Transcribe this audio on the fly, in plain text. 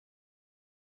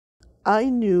I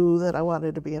knew that I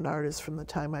wanted to be an artist from the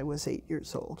time I was 8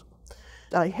 years old.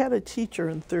 I had a teacher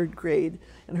in 3rd grade,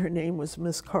 and her name was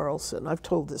Miss Carlson. I've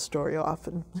told this story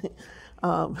often.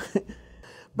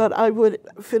 But I would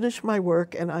finish my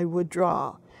work and I would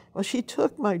draw. Well, she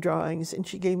took my drawings and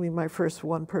she gave me my first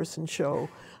one-person show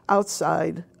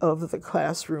outside of the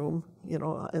classroom, you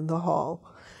know, in the hall.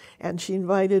 And she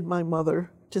invited my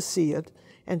mother to see it.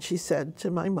 And she said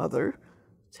to my mother,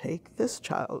 take this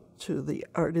child to the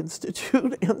Art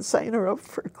Institute and sign her up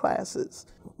for classes.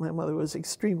 My mother was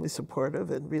extremely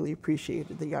supportive and really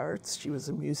appreciated the arts. She was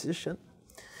a musician.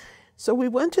 So we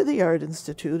went to the Art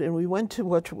Institute, and we went to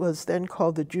what was then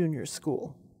called the junior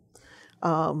school.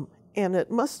 And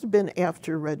it must have been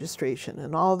after registration,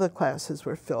 and all the classes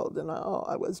were filled, and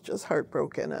I was just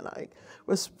heartbroken, and I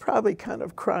was probably kind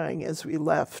of crying as we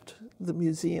left the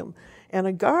museum. And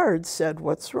a guard said,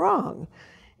 "What's wrong?"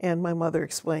 And my mother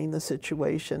explained the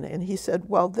situation, and he said,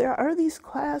 well, there are these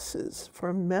classes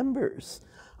for members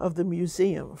of the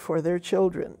museum for their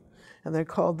children, and they're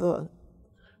called the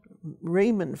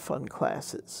Raymond Fund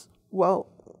classes. Well,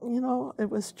 you know, it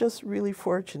was just really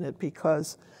fortunate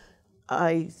because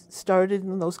I started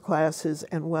in those classes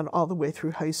and went all the way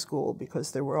through high school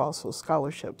because there were also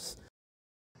scholarships.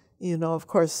 You know, of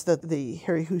course, that the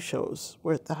Harry Hoo shows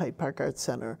were at the Hyde Park Arts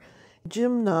Center.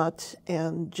 Jim Nutt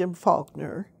and Jim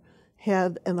Faulkner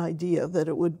had an idea that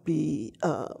it would be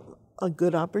a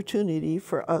good opportunity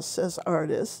for us as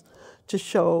artists to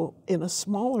show in a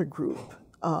smaller group.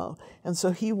 And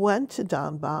so he went to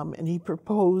Don Baum and he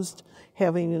proposed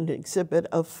having an exhibit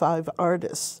of 5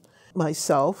 artists.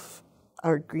 Myself,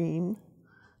 Art Green,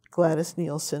 Gladys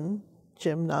Nielsen,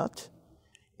 Jim Nutt,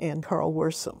 and Carl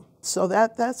Worsom. So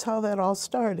that's how that all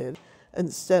started.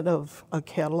 Instead of a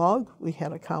catalog, we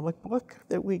had a comic book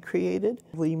that we created.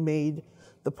 We made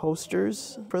the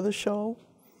posters for the show,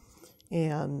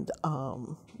 and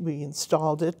we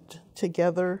installed it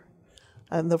together.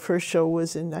 And the first show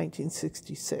was in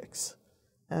 1966.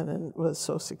 And it was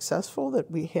so successful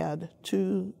that we had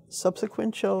 2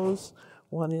 subsequent shows,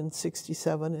 one in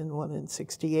 67 and one in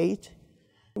 68.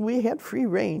 We had free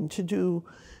rein to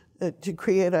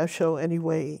create our show any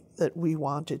way that we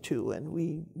wanted to, and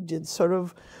we did sort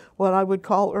of what I would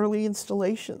call early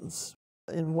installations.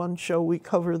 In one show, we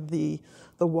covered the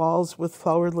walls with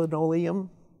flowered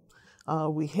linoleum.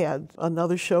 We had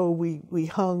another show, we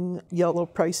hung yellow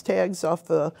price tags off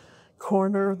the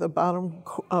corner, the bottom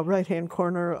right-hand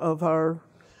corner of our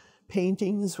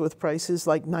paintings with prices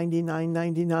like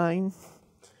 $99.99.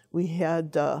 We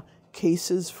had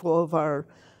cases full of our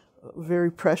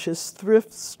very precious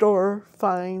thrift store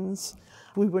finds.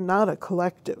 We were not a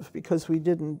collective because we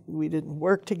didn't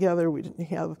work together. We didn't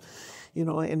have, you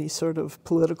know, any sort of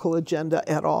political agenda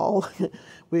at all.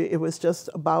 It was just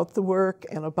about the work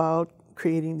and about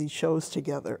creating these shows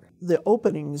together. The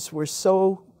openings were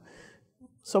so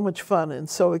much fun and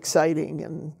so exciting,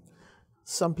 and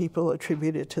some people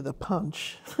attribute it to the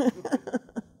punch.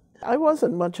 I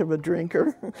wasn't much of a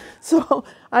drinker, so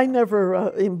I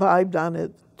never imbibed on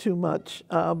it too much,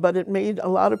 but it made a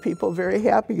lot of people very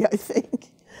happy, I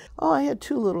think. Oh, I had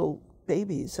 2 little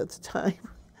babies at the time.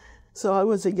 So I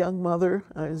was a young mother.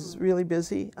 I was really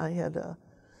busy. I had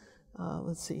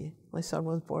let's see, my son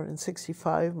was born in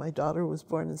 65, my daughter was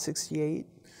born in 68.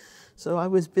 So I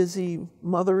was busy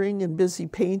mothering and busy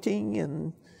painting,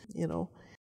 and, you know.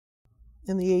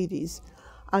 In the 80s,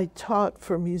 I taught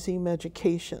for museum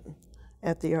education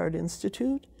at the Art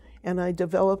Institute, and I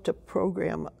developed a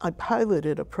program, I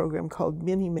piloted a program called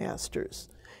Mini Masters,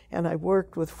 and I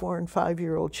worked with 4- and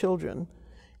 5-year-old children,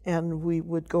 and we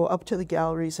would go up to the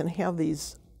galleries and have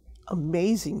these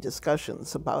amazing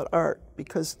discussions about art,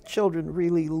 because children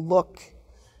really look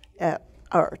at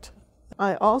art.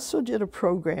 I also did a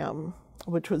program,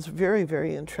 which was very,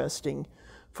 very interesting,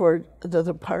 for the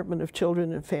Department of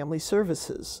Children and Family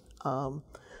Services.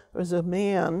 There was a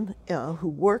man who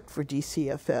worked for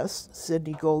DCFS,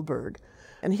 Sidney Goldberg,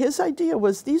 and his idea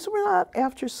was these were not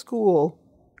after-school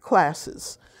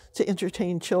classes to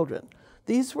entertain children.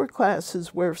 These were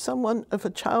classes where if a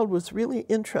child was really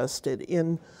interested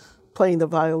in playing the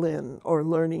violin or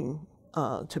learning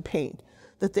to paint,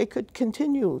 that they could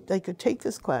continue, they could take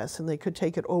this class and they could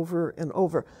take it over and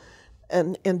over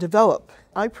and develop.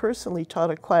 I personally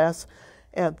taught a class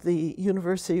at the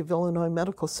University of Illinois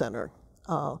Medical Center,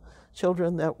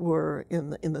 children that were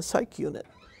in the psych unit.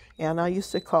 And I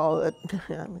used to call it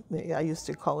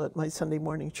my Sunday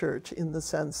morning church, in the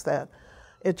sense that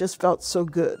it just felt so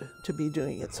good to be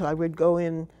doing it. So I would go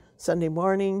in Sunday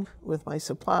morning with my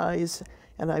supplies,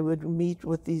 and I would meet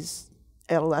with these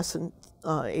adolescent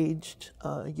aged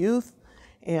youth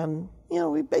and you know,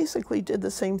 we basically did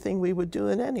the same thing we would do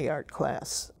in any art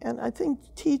class. And I think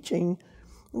teaching,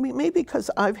 maybe because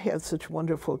I've had such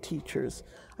wonderful teachers,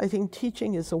 I think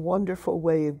teaching is a wonderful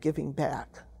way of giving back,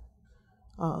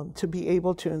 to be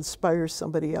able to inspire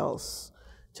somebody else,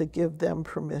 to give them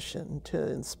permission,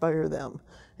 to inspire them,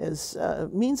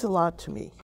 means a lot to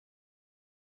me.